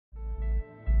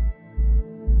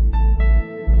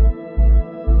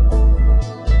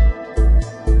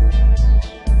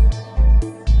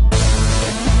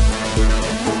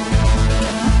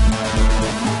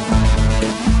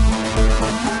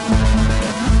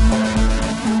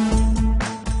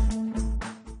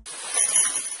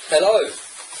Hello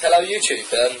YouTube,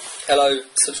 hello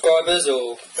subscribers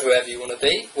or whoever you want to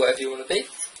be, whatever you want to be.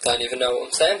 Don't even know what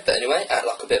I'm saying, but anyway, act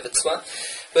like a bit of a twat.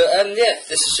 But yeah,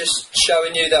 this is just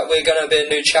showing you that we're going to be a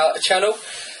new channel.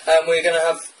 We're going to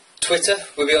have Twitter,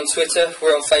 we'll be on Twitter,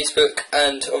 we're on Facebook,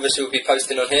 and obviously we'll be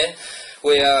posting on here.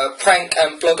 We are prank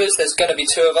and vloggers. There's going to be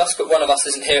two of us, but one of us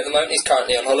isn't here at the moment, he's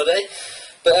currently on holiday.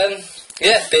 But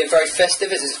yeah, being very festive,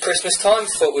 it's Christmas time,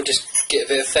 thought we'd just get a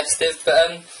bit of festive.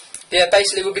 But yeah,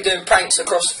 basically we'll be doing pranks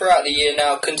throughout the year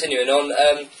now, continuing on.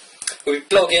 We'll be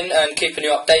blogging and keeping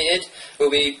you updated.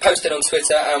 We'll be posting on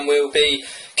Twitter and we'll be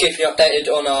keeping you updated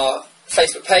on our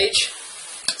Facebook page.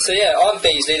 So yeah, I'm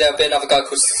Beasley, there'll be another guy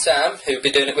called Sam who'll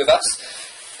be doing it with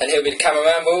us. And he'll be the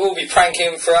cameraman. We'll all be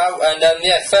pranking throughout. And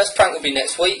yeah, first prank will be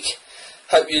next week.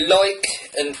 Hope you like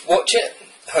and watch it,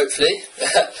 hopefully.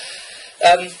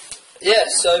 Yeah,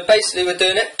 so basically we're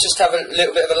doing it, just have a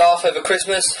little bit of a laugh over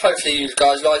Christmas. Hopefully you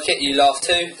guys like it, you laugh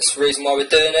too, that's the reason why we're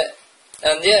doing it.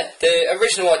 And yeah, the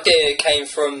original idea came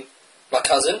from my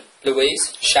cousin,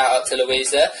 Louise. Shout out to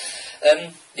Louise there.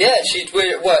 Yeah, we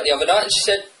were at work the other night and she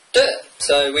said, do it.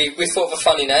 So we thought of a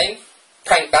funny name,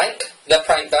 Prank Bank. The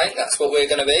Prank Bank, that's what we're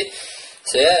going to be.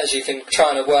 So yeah, as you can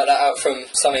try and work that out from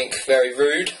something very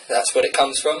rude, that's what it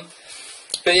comes from.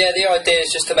 But yeah, the idea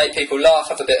is just to make people laugh,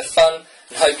 have a bit of fun.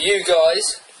 And hope you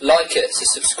guys like it. So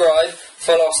subscribe,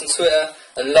 follow us on Twitter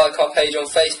and like our page on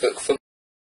Facebook for